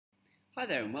Hi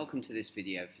there and welcome to this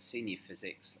video for Senior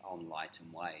Physics on Light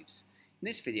and Waves. In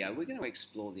this video we're going to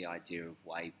explore the idea of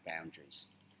wave boundaries.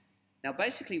 Now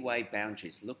basically wave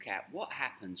boundaries look at what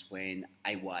happens when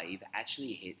a wave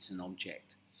actually hits an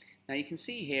object. Now you can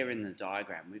see here in the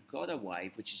diagram we've got a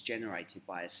wave which is generated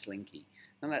by a slinky.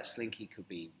 Now that slinky could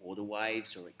be water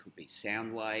waves, or it could be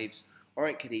sound waves, or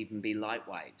it could even be light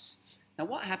waves. Now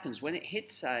what happens when it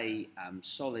hits a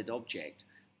solid object,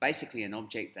 basically an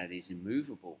object that is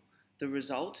immovable? The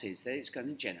result is that it's going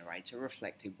to generate a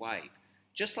reflected wave.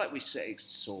 Just like we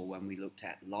saw when we looked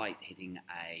at light hitting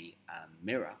a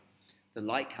mirror. The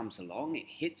light comes along, it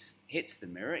hits the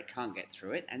mirror, it can't get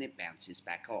through it, and it bounces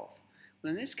back off. Well,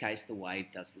 in this case, the wave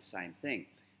does the same thing.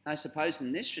 Now, I suppose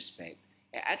in this respect,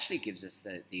 it actually gives us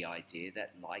the idea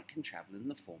that light can travel in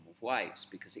the form of waves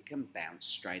because it can bounce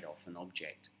straight off an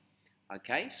object.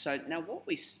 Okay, so now what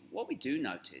we do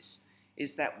notice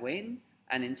is that when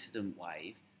an incident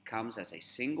wave comes as a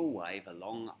single wave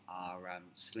along our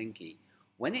slinky,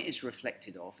 when it is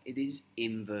reflected off, it is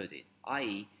inverted,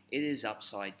 i.e. it is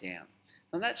upside down.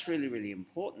 Now that's really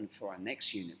important for our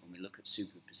next unit when we look at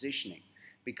superpositioning,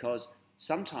 because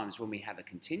sometimes when we have a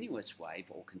continuous wave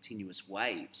or continuous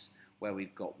waves, where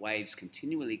we've got waves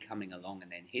continually coming along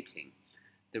and then hitting,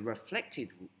 the reflected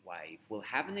wave will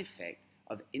have an effect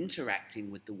of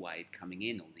interacting with the wave coming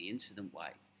in, or the incident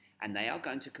wave, and they are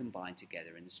going to combine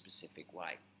together in a specific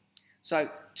way.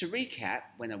 So to recap,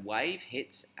 when a wave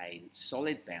hits a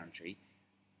solid boundary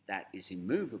that is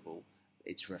immovable,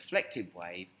 its reflected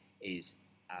wave is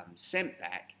sent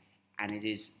back and it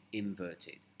is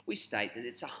inverted. We state that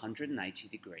it's 180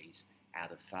 degrees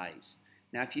out of phase.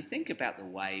 Now if you think about the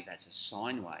wave as a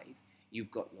sine wave,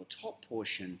 you've got your top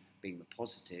portion being the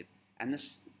positive and the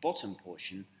bottom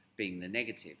portion being the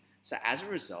negative. So as a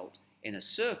result, in a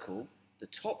circle, the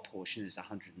top portion is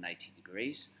 180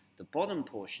 degrees, the bottom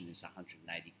portion is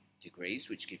 180 degrees,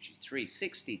 which gives you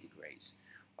 360 degrees,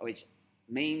 which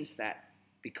means that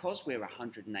because we're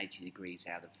 180 degrees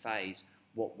out of phase,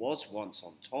 what was once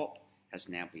on top has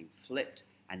now been flipped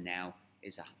and now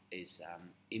is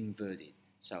inverted.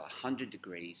 So 100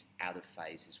 degrees out of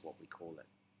phase is what we call it.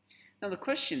 Now the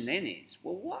question then is,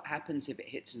 well, what happens if it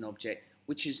hits an object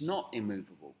which is not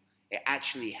immovable? It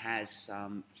actually has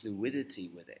some fluidity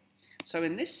with it. So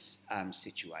in this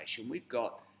situation, we've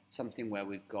got something where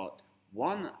we've got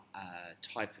one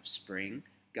type of spring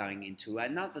going into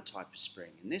another type of spring.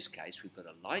 In this case, we've got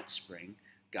a light spring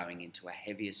going into a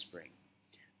heavier spring.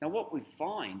 Now what we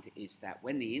find is that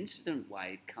when the incident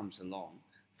wave comes along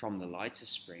from the lighter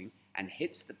spring and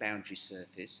hits the boundary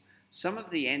surface, some of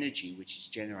the energy which is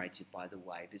generated by the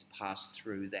wave is passed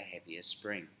through the heavier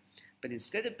spring. But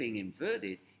instead of being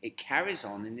inverted, it carries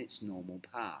on in its normal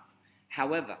path.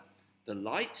 However, the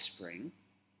light spring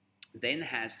then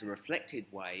has the reflected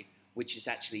wave, which is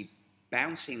actually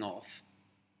bouncing off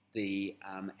the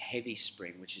heavy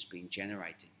spring which has been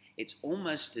generated. It's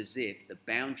almost as if the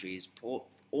boundary is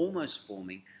almost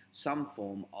forming some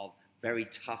form of very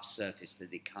tough surface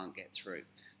that it can't get through.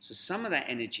 So some of that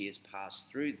energy is passed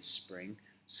through the spring,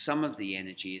 some of the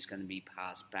energy is going to be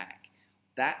passed back.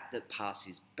 That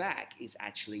passes back is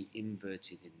actually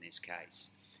inverted in this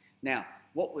case. Now,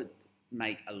 what would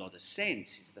make a lot of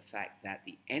sense is the fact that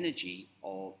the energy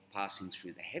of passing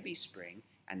through the heavy spring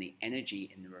and the energy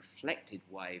in the reflected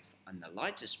wave and the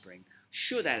lighter spring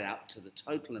should add up to the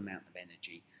total amount of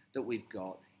energy that we've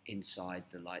got inside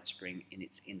the light spring in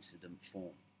its incident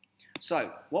form.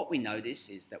 So what we notice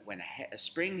is that when a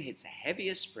spring hits a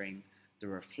heavier spring, the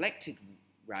reflected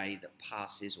ray that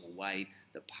passes, or wave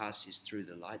that passes through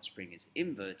the light spring, is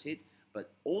inverted, but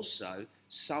also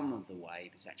some of the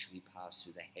wave is actually passed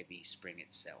through the heavy spring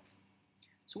itself.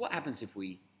 So what happens if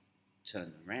we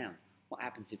turn them around? What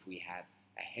happens if we have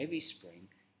a heavy spring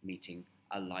meeting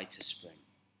a lighter spring?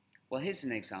 Well, here's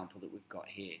an example that we've got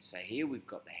here. So here we've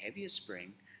got the heavier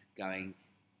spring going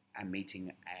and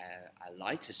meeting a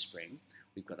lighter spring.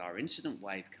 We've got our incident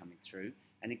wave coming through,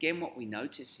 and again what we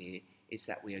notice here is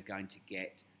that we are going to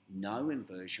get no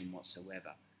inversion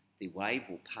whatsoever. The wave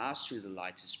will pass through the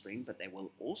lighter spring, but there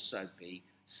will also be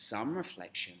some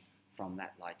reflection from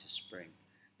that lighter spring.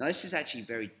 Now this is actually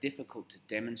very difficult to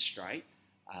demonstrate.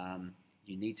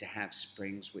 You need to have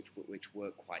springs which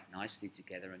work quite nicely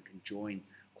together and can join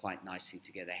quite nicely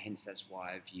together. Hence that's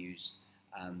why I've used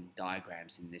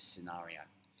diagrams in this scenario.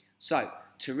 So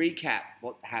to recap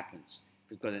what happens,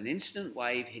 we've got an incident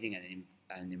wave hitting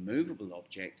an immovable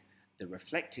object. The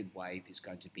reflected wave is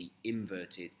going to be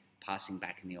inverted, passing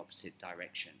back in the opposite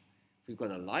direction. If we've got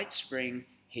a light spring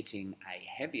hitting a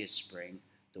heavier spring,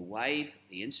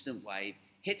 the incident wave,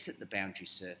 hits at the boundary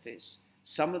surface.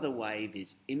 Some of the wave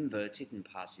is inverted and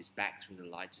passes back through the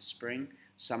lighter spring.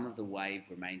 Some of the wave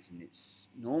remains in its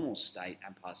normal state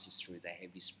and passes through the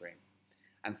heavy spring.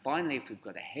 And finally, if we've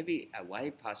got a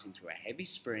wave passing through a heavy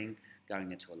spring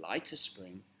going into a lighter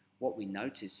spring, what we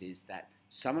notice is that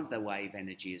some of the wave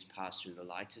energy is passed through the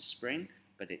lighter spring,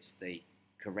 but it's the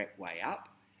correct way up,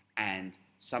 and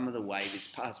some of the wave is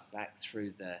passed back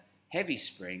through the heavy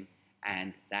spring,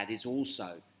 and that is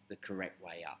also the correct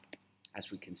way up, as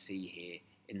we can see here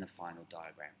in the final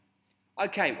diagram.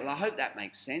 Okay, well, I hope that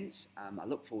makes sense. I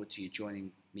look forward to you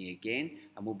joining me again,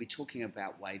 and we'll be talking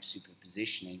about wave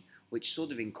superpositioning, which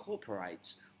sort of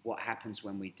incorporates what happens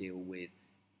when we deal with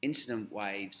incident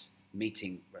waves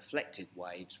meeting reflected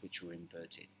waves, which are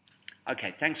inverted.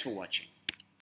 Okay, thanks for watching.